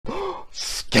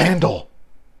Scandal!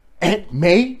 Aunt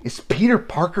May is Peter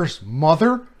Parker's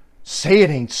mother? Say it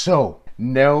ain't so.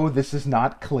 No, this is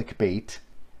not clickbait.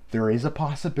 There is a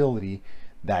possibility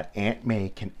that Aunt May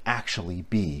can actually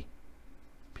be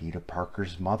Peter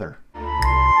Parker's mother.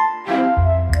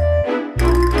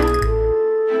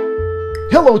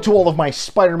 Hello to all of my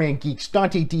Spider-Man geeks,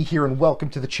 Dante D here, and welcome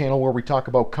to the channel where we talk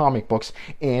about comic books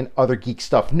and other geek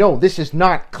stuff. No, this is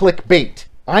not clickbait.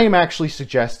 I am actually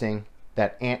suggesting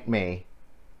that Aunt May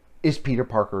is Peter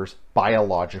Parker's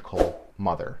biological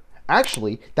mother.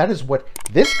 Actually, that is what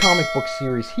this comic book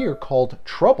series here called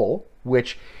Trouble,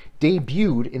 which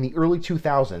debuted in the early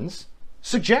 2000s,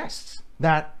 suggests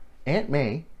that Aunt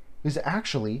May is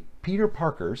actually Peter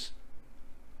Parker's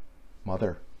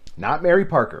mother, not Mary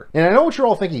Parker. And I know what you're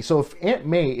all thinking. So if Aunt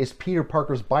May is Peter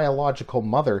Parker's biological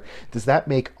mother, does that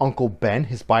make Uncle Ben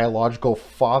his biological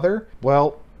father?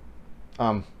 Well,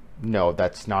 no,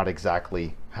 that's not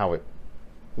exactly how it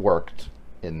worked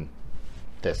in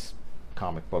this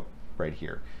comic book right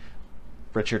here.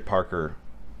 Richard Parker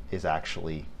is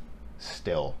actually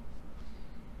still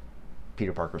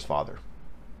Peter Parker's father.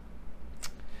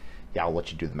 Yeah, I'll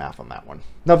let you do the math on that one.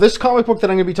 Now, this comic book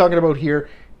that I'm going to be talking about here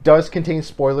does contain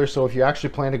spoilers, so if you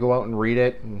actually plan to go out and read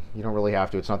it, you don't really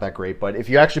have to, it's not that great, but if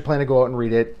you actually plan to go out and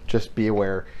read it, just be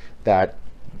aware that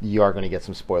you are going to get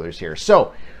some spoilers here.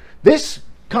 So, this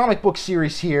comic book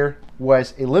series here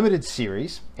was a limited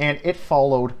series, and it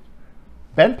followed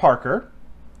Ben Parker,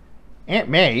 Aunt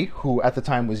May, who at the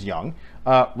time was young,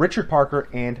 Richard Parker,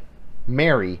 and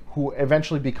Mary, who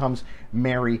eventually becomes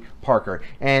Mary Parker.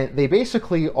 And they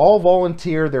basically all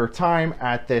volunteer their time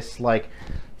at this like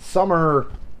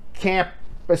summer camp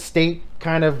estate,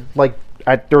 kind of like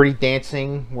at Dirty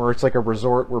Dancing, where it's like a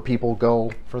resort where people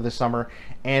go for the summer.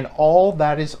 And all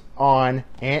that is on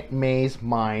Aunt May's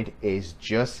mind is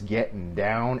just getting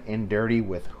down and dirty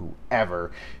with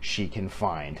whoever she can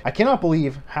find. I cannot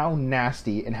believe how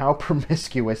nasty and how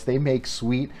promiscuous they make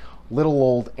sweet little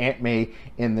old Aunt May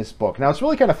in this book. Now, it's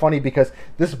really kind of funny because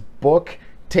this book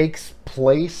takes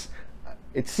place,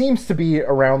 it seems to be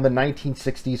around the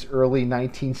 1960s, early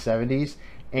 1970s.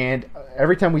 And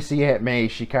every time we see Aunt May,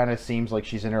 she kind of seems like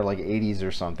she's in her like 80s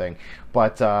or something.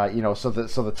 But you know, so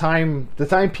the time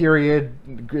period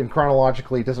and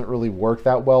chronologically doesn't really work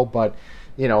that well. But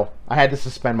you know, I had to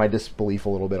suspend my disbelief a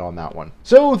little bit on that one.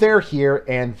 So they're here,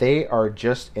 and they are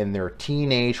just in their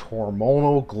teenage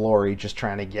hormonal glory, just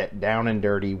trying to get down and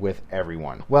dirty with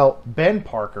everyone. Well, Ben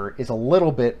Parker is a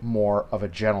little bit more of a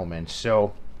gentleman,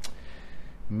 so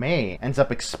May ends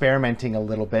up experimenting a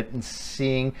little bit and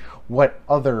seeing what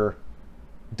other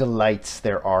delights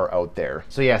there are out there.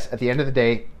 So yes, at the end of the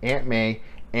day, Aunt May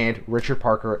and Richard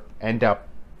Parker end up,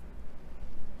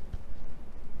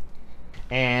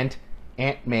 and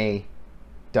Aunt May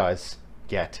does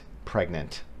get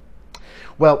pregnant.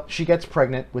 Well, she gets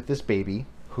pregnant with this baby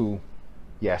who,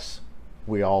 yes,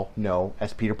 we all know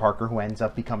as Peter Parker, who ends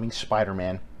up becoming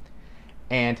Spider-Man.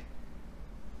 And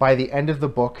by the end of the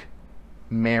book,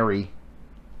 Mary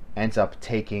ends up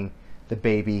taking the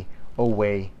baby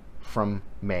away from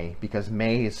May because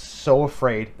May is so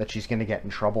afraid that she's going to get in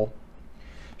trouble.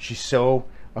 She's so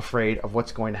afraid of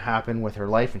what's going to happen with her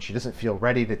life, and she doesn't feel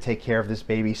ready to take care of this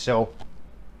baby. So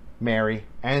Mary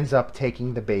ends up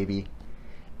taking the baby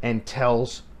and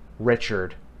tells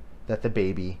Richard that the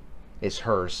baby is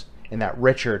hers and that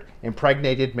Richard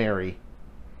impregnated Mary,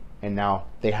 and now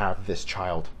they have this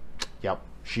child. Yep.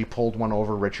 She pulled one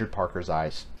over Richard Parker's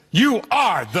eyes. You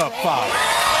are the father.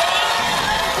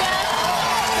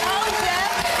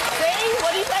 See?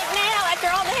 What do you think now after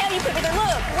all the hell you put me through?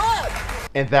 Look.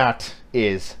 And that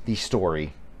is the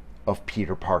story of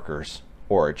Peter Parker's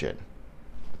origin.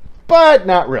 But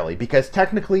not really, because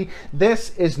technically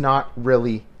this is not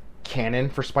really canon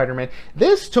for Spider-Man.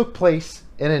 This took place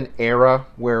in an era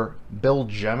where Bill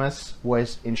Jemas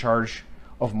was in charge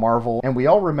of Marvel, and we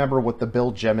all remember what the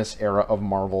Bill Jemas era of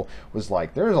Marvel was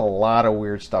like. There's a lot of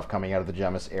weird stuff coming out of the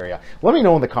Jemas area. Let me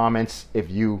know in the comments if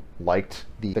you liked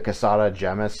the Quesada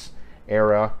Jemas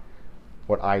era,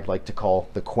 what I'd like to call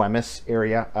the Quemis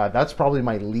area. That's probably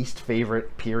my least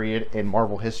favorite period in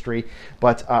Marvel history,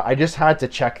 but I just had to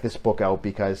check this book out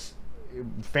because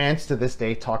fans to this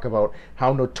day talk about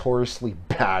how notoriously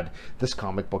bad this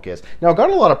comic book is. Now, it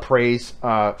got a lot of praise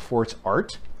for its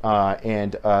art.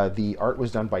 And the art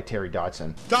was done by Terry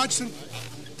Dodson. Dodson!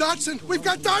 Dodson! We've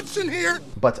got Dodson here!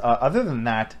 But other than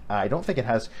that, I don't think it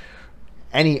has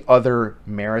any other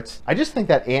merits. I just think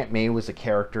that Aunt May was a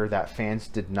character that fans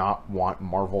did not want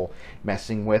Marvel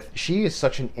messing with. She is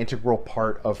such an integral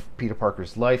part of Peter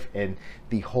Parker's life and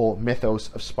the whole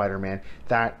mythos of Spider-Man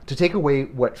that to take away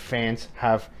what fans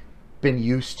have been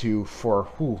used to for,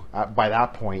 by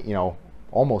that point, you know,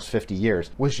 almost 50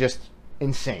 years, was just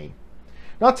insane.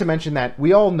 Not to mention that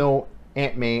we all know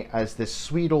Aunt May as this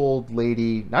sweet old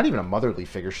lady, not even a motherly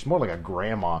figure, she's more like a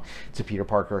grandma to Peter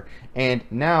Parker, and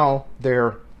now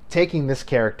they're taking this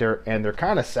character and they're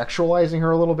kind of sexualizing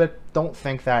her a little bit. Don't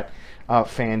think that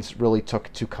fans really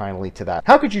took too kindly to that.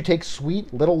 How could you take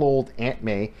sweet little old Aunt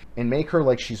May and make her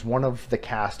like she's one of the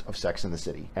cast of Sex and the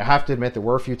City? I have to admit, there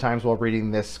were a few times while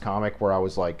reading this comic where I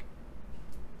was like...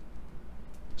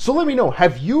 So let me know,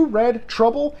 have you read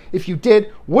Trouble? If you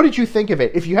did, what did you think of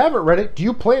it? If you haven't read it, do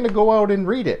you plan to go out and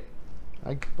read it?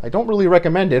 I don't really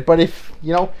recommend it, but if,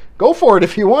 you know, go for it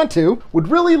if you want to. Would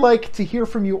really like to hear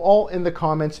from you all in the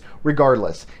comments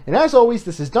regardless. And as always,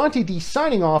 this is Dante D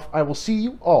signing off. I will see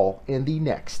you all in the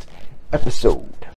next episode.